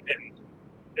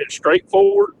and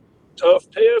straightforward, tough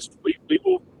test. We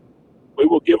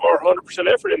will give our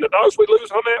 100% effort, and the dogs we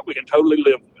lose on that, we can totally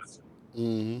live with.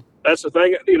 Mm-hmm. That's the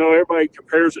thing. Everybody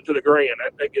compares it to the Grand.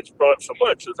 That gets brought up so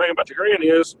much. The thing about the Grand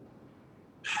is,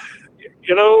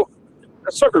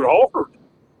 that sucker's hard.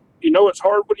 It's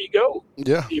hard when you go.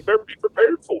 Yeah. You better be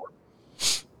prepared for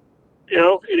it.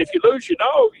 And if you lose your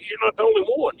dog, you're not the only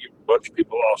one. A bunch of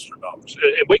people lost their dogs.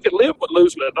 And we can live with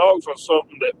losing the dogs on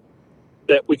something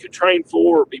that we could train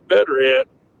for or be better at,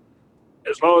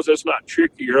 as long as it's not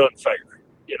tricky or unfair.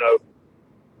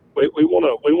 We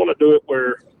want to do it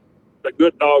where the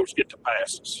good dogs get to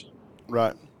passes.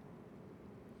 Right.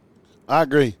 I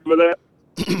agree. With that?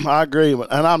 I agree.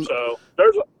 And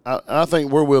there's I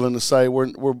think we're willing to say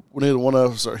neither one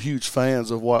of us are huge fans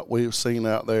of what we've seen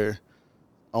out there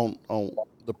on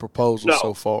the proposal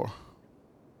so far.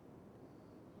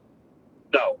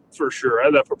 No, for sure.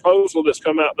 And the proposal that's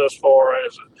come out thus far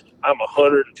is I'm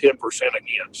 110%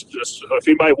 against. Just so if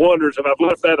anybody wonders if I've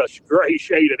left that a gray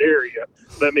shaded area,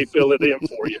 let me fill it in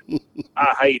for you.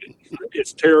 I hate it.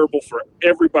 It's terrible for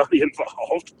everybody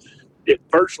involved. It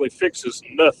virtually fixes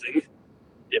nothing.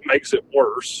 It makes it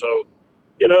worse. So,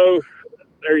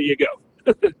 there you go.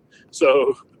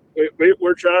 So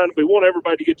we're trying. We want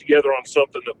everybody to get together on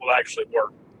something that will actually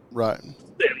work. Right.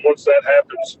 And once that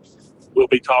happens, we'll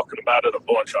be talking about it a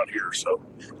bunch on here. So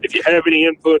if you have any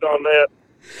input on that,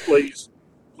 please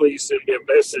send me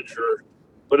a message or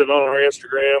put it on our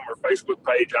Instagram or Facebook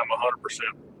page. I'm 100%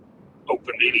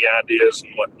 open to any ideas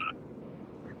and whatnot.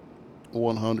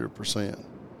 100%.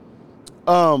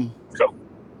 Cool.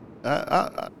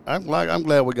 I'm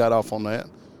glad we got off on that.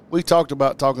 We talked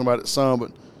about talking about it some,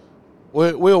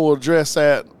 but we'll address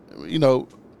that,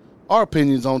 our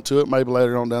opinions onto it maybe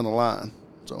later on down the line.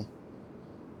 So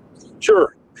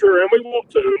Sure, and we want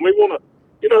to. And we want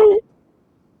to,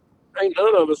 ain't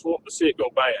none of us want to see it go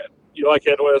bad. You like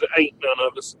that way? Ain't none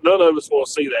of us want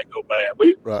to see that go bad.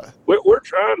 We're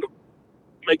trying to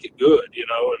make it good,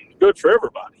 and good for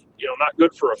everybody. Not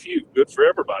good for a few, good for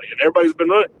everybody. And everybody's been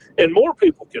running, and more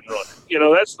people can run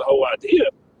it. That's the whole idea.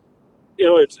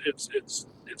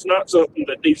 It's not something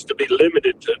that needs to be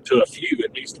limited to a few.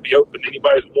 It needs to be open to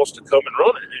anybody that wants to come and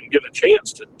run it and get a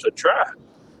chance to try it.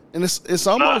 And it's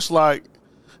almost like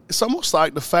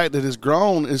the fact that it's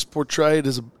grown is portrayed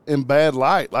as in bad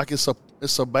light, like it's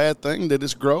a bad thing that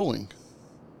it's growing.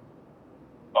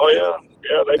 Oh yeah.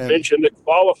 They mentioned that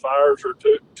qualifiers are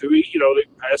too easy.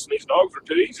 Passing these dogs are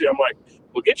too easy. I'm like,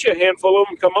 well, get you a handful of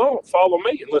them. Come on, follow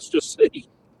me, and let's just see.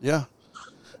 Yeah.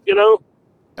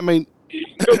 I mean,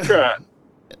 go try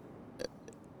it.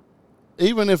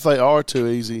 Even if they are too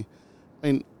easy,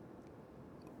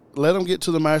 let them get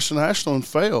to the national and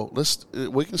fail.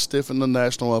 We can stiffen the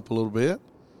national up a little bit.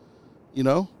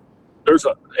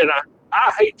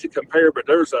 I hate to compare, but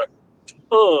there's a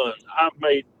ton. I've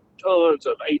made tons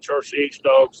of HRCH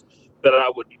dogs that I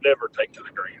would never take to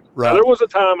the Grand. Right. Now, there was a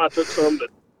time I took some that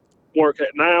weren't.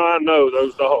 Now I know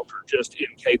those dogs are just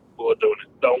incapable of doing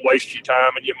it. Don't waste your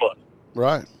time and your money.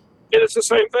 Right. And it's the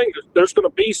same thing. There's going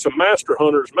to be some master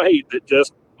hunters made that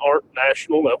just aren't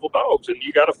national level dogs, and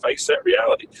you got to face that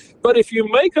reality. But if you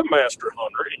make a master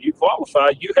hunter and you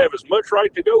qualify, you have as much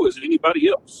right to go as anybody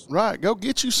else. Right. Go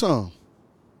get you some.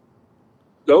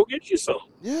 Go get you some.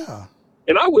 Yeah.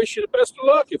 And I wish you the best of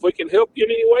luck if we can help you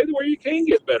in any way where you can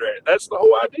get better at it. That's the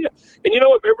whole idea. And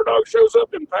if every dog shows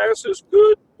up and passes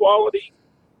good quality,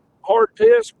 hard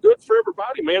test, good for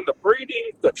everybody, man. The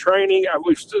breeding, the training,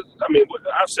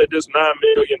 I've said this 9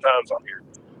 million times on here.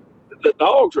 The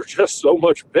dogs are just so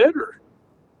much better.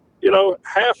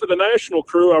 Half of the national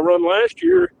crew I run last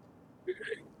year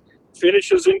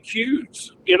finishes in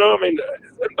Qs.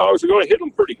 The dogs are going to hit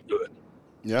them pretty good.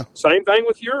 Yeah. Same thing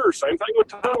with yours. Same thing with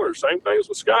Tyler. Same things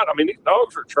with Scott. I mean, these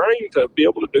dogs are trained to be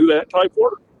able to do that type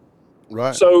work.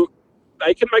 Right. So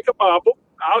they can make a bobble.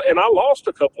 I lost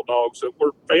a couple dogs that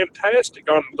were fantastic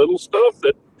on little stuff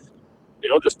that,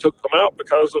 just took them out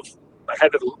because of I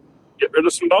had to get rid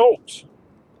of some dogs.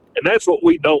 And that's what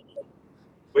we don't want.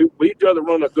 We'd rather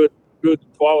run a good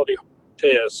quality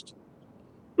test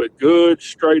with good,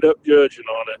 straight-up judging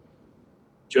on it.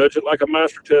 Judge it like a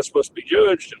master test supposed to be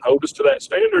judged and hold us to that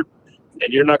standard,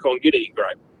 and you're not going to get any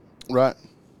gripe. Right.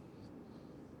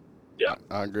 Yeah.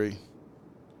 I agree.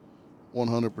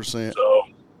 100%. So,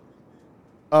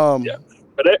 yeah.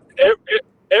 But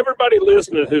everybody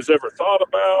listening who's ever thought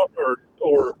about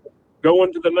or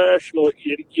going to the national,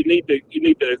 you need to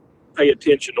pay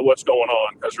attention to what's going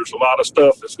on, because there's a lot of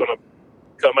stuff that's going to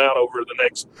come out over the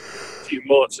next few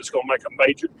months. It's going to make a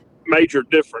major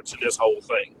difference in this whole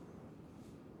thing.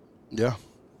 Yeah.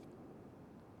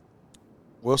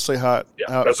 We'll see how it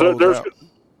there's out.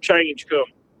 Change come.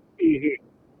 Mm-hmm.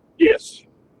 Yes.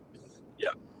 Yeah.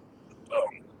 All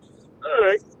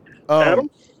right. Adam,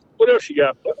 what else you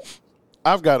got?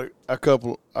 I've got a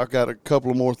couple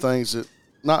of more things that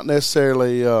not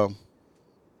necessarily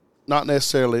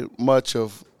much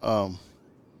of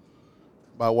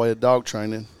by way of dog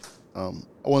training.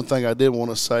 One thing I did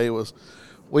want to say was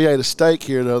we ate a steak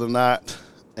here the other night,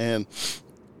 and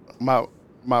my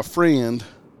friend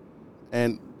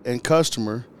and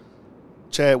customer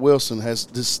Chad Wilson has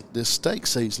this steak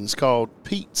season. It's called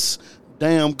Pete's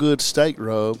Damn Good Steak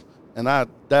Rub, and I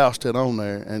doused it on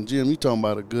there. And Jim, you talking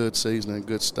about a good seasoning and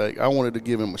good steak? I wanted to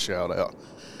give him a shout out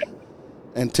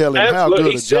and tell him how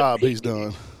good a job he's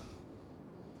done.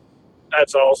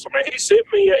 That's awesome, man. He sent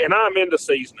me, and I'm into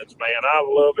seasonings, man. I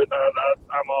love it.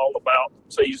 I'm all about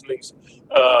seasonings.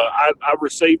 I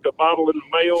received a bottle in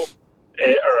the mail,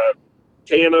 or a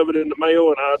can of it in the mail,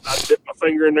 and I dipped my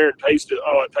finger in there and tasted it.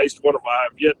 Oh, it tastes wonderful.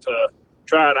 I've yet to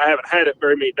try it. I haven't had it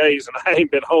very many days, and I ain't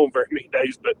been home very many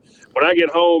days. But when I get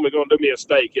home, they're going to do me a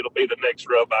steak. It'll be the next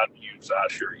rub I use, I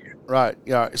assure you. Right,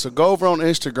 yeah. So go over on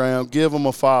Instagram, give them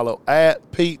a follow,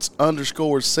 at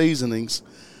Pete's_seasonings,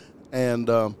 and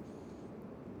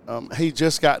he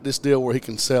just got this deal where he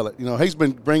can sell it. He's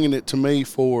been bringing it to me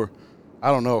for,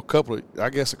 I don't know, a couple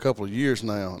of years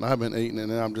now, and I've been eating it,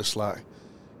 and I'm just like,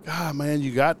 God, man,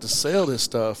 you got to sell this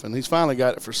stuff, and he's finally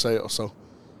got it for sale. So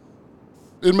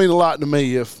it'd mean a lot to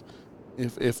me if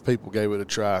people gave it a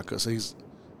try, because he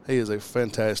is a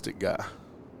fantastic guy.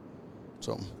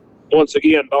 So once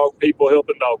again, dog people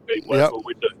helping dog people. That's what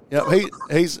we do. Yep,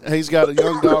 he's got a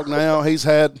young dog now. He's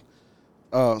had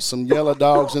some yellow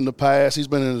dogs in the past. He's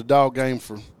been in the dog game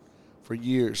for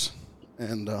years,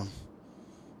 and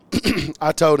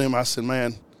I told him, I said,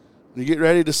 man, when you get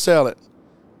ready to sell it,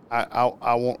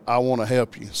 I want to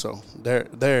help you. So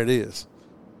there it is.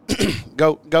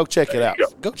 Go check it out.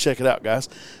 Go check it out, guys.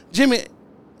 Jimmy,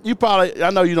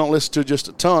 I know you don't listen to just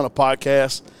a ton of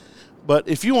podcasts, but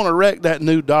if you want to wreck that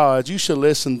new Dodge, you should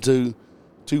listen to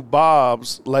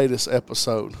Bob's latest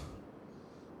episode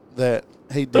that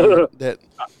he did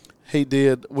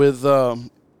with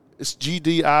it's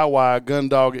GDIY, Gun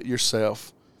Dog It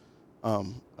Yourself. A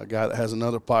guy that has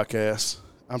another podcast.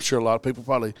 I'm sure a lot of people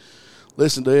probably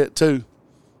listen to it too.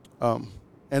 And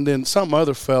then some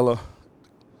other fella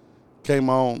came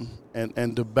on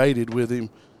and debated with him.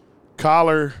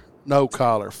 Collar, no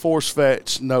collar. Force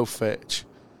fetch, no fetch.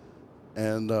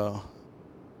 And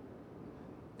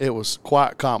it was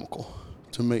quite comical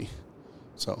to me.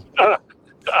 So I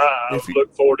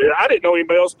look forward to it. I didn't know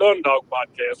anybody else done dog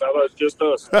podcasts. I thought it was just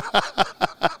us.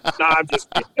 No, I'm just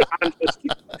kidding.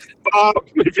 Bob,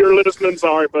 if you're listening,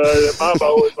 sorry, buddy. Bob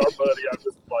always our buddy. I'm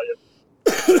just playing.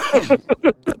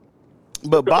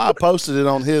 But Bob posted it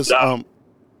on his. I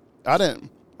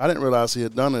didn't realize he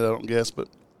had done it. I don't guess, but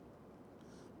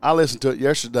I listened to it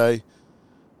yesterday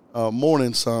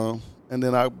morning some, and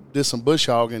then I did some bush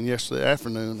hogging yesterday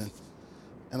afternoon,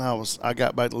 and I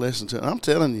got back to listen to it. And I'm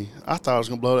telling you, I thought I was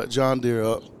gonna blow that John Deere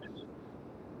up.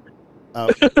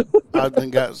 I then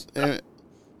got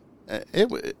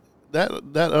that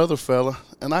other fella,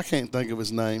 and I can't think of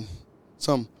his name.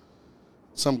 Some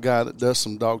guy that does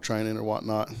some dog training or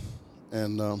whatnot,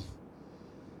 and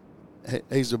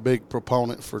he's a big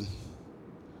proponent for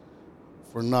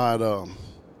not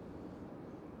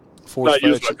force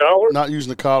fetching, not using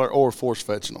the collar or force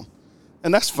fetching them,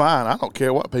 and that's fine. I don't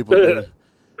care what people do.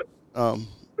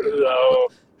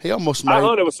 He almost made. I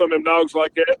hunted with some of them dogs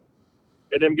like that,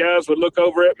 and them guys would look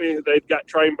over at me. They got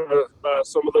trained by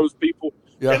some of those people,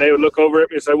 and they would look over at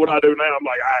me and say, "What do I do now?" I'm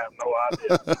like, "I have no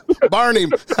idea." Burn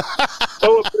him.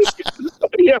 Throw a biscuit.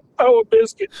 Yeah, throw a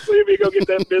biscuit. See if you go get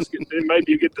that biscuit, then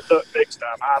maybe you get the duck next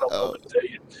time. I don't know what to tell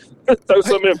you. throw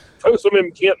some of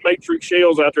them Kent Matrix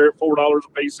shells out there at $4 a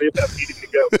piece. See if that'll get him to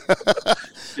go.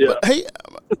 Yeah.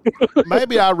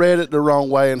 Maybe I read it the wrong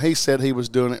way, and he said he was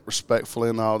doing it respectfully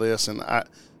and all this, and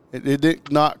it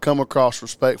did not come across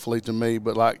respectfully to me.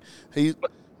 But like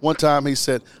one time he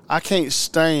said, I can't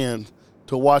stand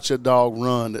to watch a dog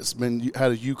run that's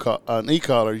had an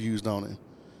e-collar used on him.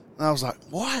 And I was like,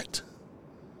 what?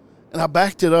 And I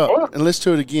backed it up and listened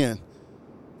to it again.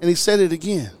 And he said it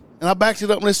again. And I backed it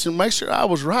up and listened to make sure I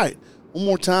was right one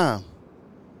more time.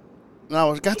 And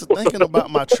I got to thinking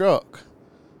about my truck.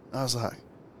 I was like,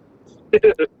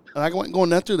 and I went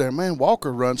going down through there. Man,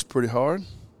 Walker runs pretty hard.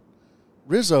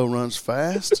 Rizzo runs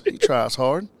fast. He tries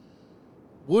hard.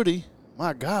 Woody,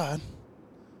 my God.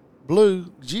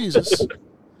 Blue, Jesus.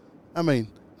 I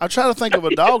mean, I try to think of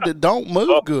a dog that don't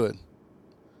move good.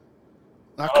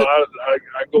 I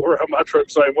go around my truck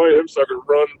the same way. Them suckers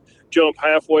jump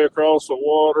halfway across the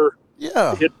water.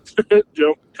 Yeah.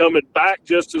 Jump coming back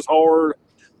just as hard.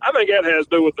 I think that has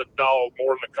to do with the dog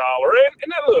more than the collar. And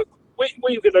now look,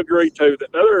 we can agree too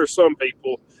that there are some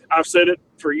people. I've said it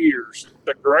for years.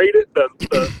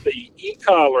 The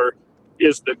e-collar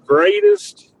is the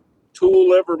greatest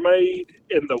tool ever made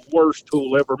and the worst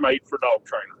tool ever made for dog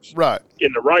trainers. Right.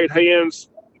 In the right hands,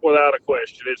 without a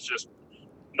question, it's just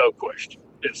no question.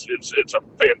 It's a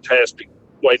fantastic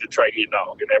way to train your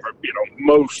dog, and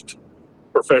most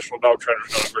professional dog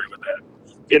trainers don't agree with that.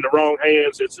 In the wrong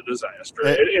hands, it's a disaster,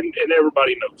 and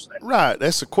everybody knows that. Right.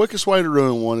 That's the quickest way to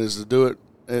ruin one is to do it,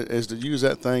 is to use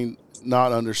that thing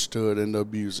not understood and to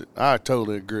abuse it. I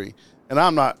totally agree. And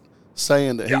I'm not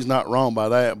saying that he's not wrong by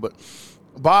that, but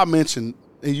Bob mentioned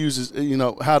he uses,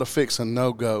 how to fix a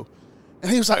no-go.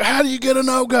 And he was like, how do you get a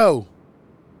no-go?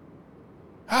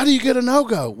 How do you get a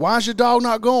no-go? Why is your dog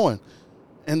not going?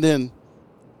 And then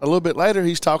a little bit later,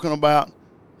 he's talking about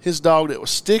his dog that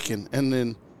was sticking. And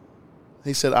then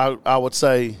he said, I would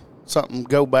say something,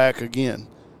 go back again.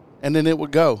 And then it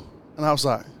would go. And I was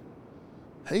like,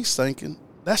 he's thinking,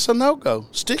 that's a no-go.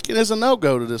 Sticking is a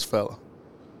no-go to this fella.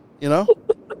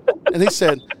 And he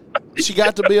said, she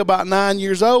got to be about 9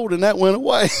 years old, and that went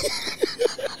away.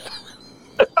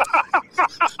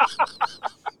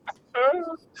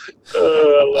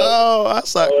 I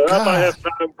was like, I might have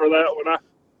time for that one.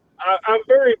 I'm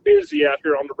very busy out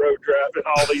here on the road driving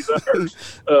all these hours.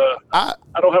 I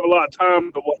don't have a lot of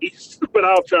time to waste, but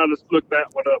I'll try to look that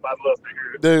one up. I'd love to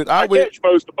hear it. Dude, I catch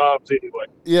most of Bob's anyway.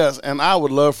 Yes, and I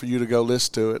would love for you to go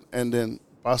listen to it and then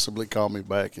possibly call me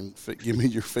back and give me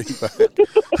your feedback.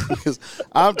 Because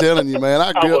I'm telling you, man,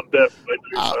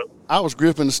 I was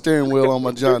gripping the steering wheel on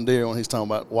my John Deere when he's talking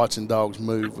about watching dogs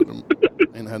move with them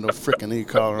and had no freaking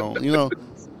e-collar on.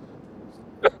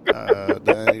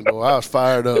 Dang, boy, I was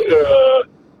fired up.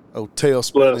 Tail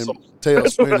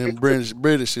spinning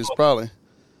British is probably.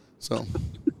 So,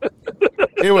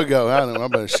 here we go. I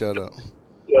better shut up.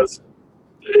 That's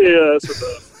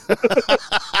enough.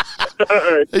 All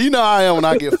right. You know I am when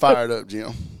I get fired up,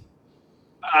 Jim.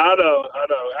 I know.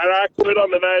 And I quit on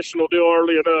the national deal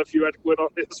early enough. You had to quit on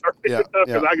this early enough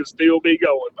because I can still be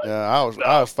going, man. Yeah,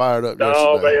 I was fired up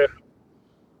yesterday. Man.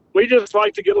 We just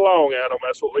like to get along, Adam.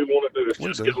 That's what we want to do is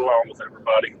just get along with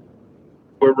everybody.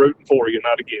 We're rooting for you,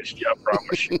 not against you, I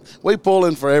promise you. We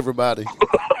pulling for everybody.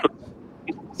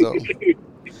 So,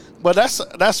 but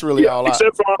that's really all I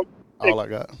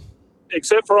got.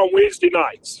 Except for on Wednesday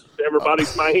nights.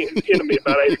 Everybody's my enemy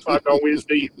about 8 o'clock on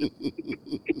Wednesday evening.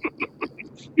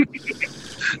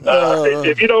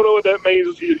 If you don't know what that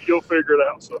means, you'll figure it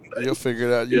out someday. You'll figure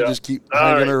it out. You just keep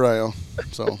hanging around.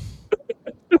 So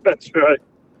that's right.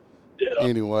 Yeah.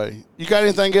 Anyway, you got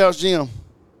anything else, Jim?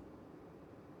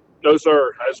 No,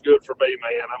 sir. That's good for me,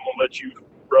 man. I'm gonna let you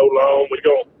roll on.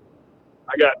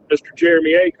 I got Mr.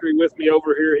 Jeremy Acree with me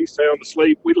over here. He's sound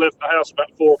asleep. We left the house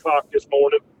about 4 o'clock this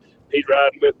morning. He's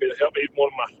riding with me to help me. He's one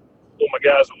of my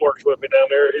guys that works with me down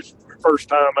there. His first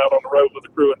time out on the road with a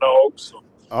crew of dogs. So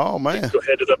oh man, he's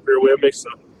headed up here with me. So,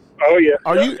 oh yeah.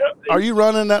 Are you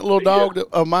running that little dog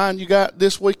of mine you got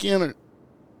this weekend, or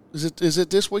is it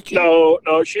this weekend? No,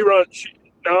 no,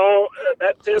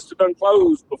 that test had done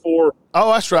closed before.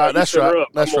 Oh, that's right. That's right.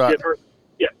 That's right.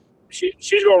 Yeah,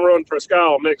 she's going to run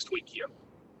Prescal next weekend.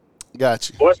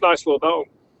 Gotcha. Well, that's a nice little dog.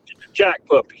 Jack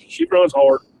puppy. She runs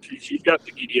hard. She's got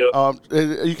the giddy up.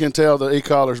 You can tell the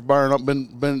e-collar's burned up.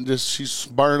 She's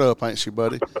burned up, ain't she,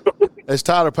 buddy? As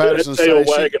Tyler Patterson says, tail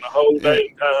wagging the whole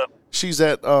dang time. She's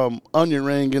that onion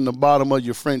ring in the bottom of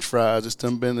your French fries. It's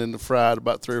been in the fried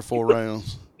about 3 or 4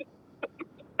 rounds.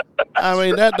 I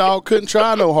mean, that dog couldn't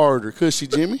try no harder, could she,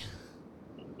 Jimmy?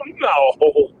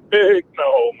 No, heck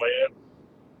no, man.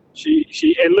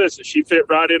 She and listen, she fit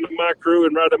right into my crew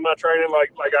and right in my training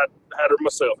like I had her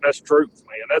myself. That's truth,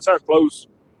 man. That's how close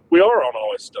we are on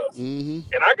all this stuff.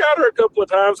 Mm-hmm. And I got her a couple of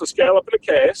times, a scallop and a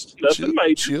cast. Nothing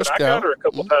major, but I got her a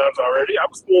couple of times already. I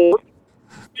was warned,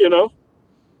 you know.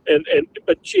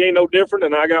 But she ain't no different,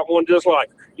 and I got one just like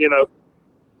her, you know.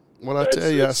 Well, I tell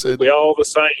you, I said we all the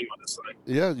same on this thing.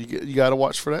 Yeah, you got to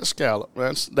watch for that scallop.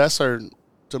 That's her,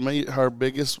 to me, her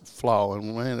biggest flaw,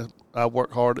 and man, I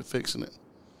work hard at fixing it.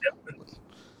 Yep.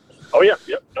 Oh yeah,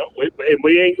 yep. No, we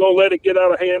ain't gonna let it get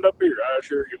out of hand up here. I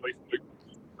assure you.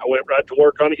 I went right to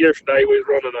work on it yesterday. We was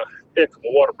running a heck of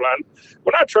a water blind.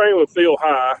 When I train with Phil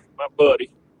High, my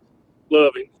buddy,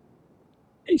 love him.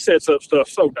 He sets up stuff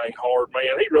so dang hard,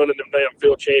 man. He running them damn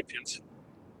field champions.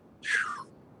 Whew.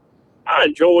 I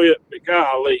enjoy it, but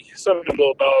golly, some of them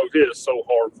little dogs, it is so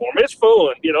hard for them. It's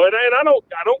fun, you know, and I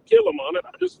don't kill them on it.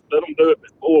 I just let them do it.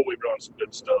 But boy, we run some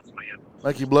good stuff, man.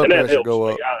 Make your blood pressure go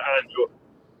up. I enjoy it.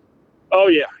 Oh,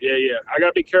 yeah. I got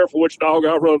to be careful which dog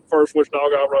I run first, which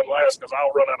dog I run last, because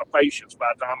I'll run out of patience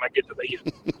by the time I get to the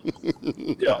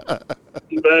end. Yeah. But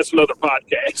that's another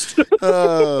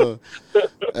podcast.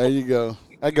 There you go.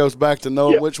 That goes back to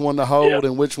knowing which one to hold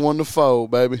and which one to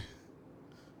fold, baby.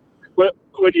 Well,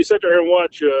 when you sit there and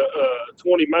watch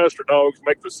 20 master dogs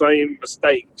make the same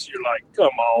mistakes, you're like, come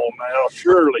on now,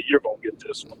 surely you're going to get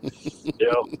this one.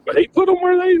 You know, but he put them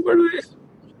where they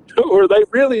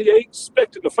really ain't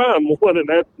expecting to find one, and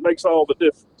that makes all the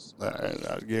difference.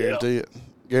 I guarantee it.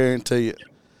 Guarantee it.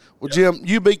 Well, Jim,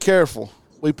 you be careful.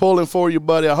 We pulling for you,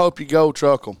 buddy. I hope you go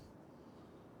truck them.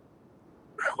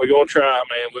 We're going to try,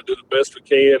 man. We'll do the best we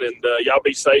can, and y'all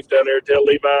be safe down there. Tell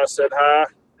Levi I said hi,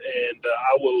 and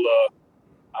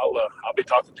I'll be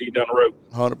talking to you down the road.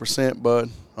 100%, bud.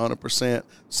 100%.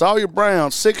 Sawyer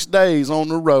Brown, 6 days on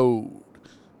the road.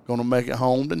 Going to make it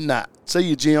home tonight. See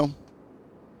you, Jim.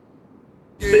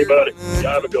 See you, buddy.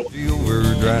 Y'all have a good one.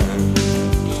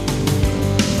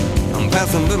 I'm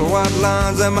passing little white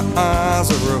lines and my eyes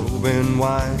are roving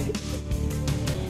wide.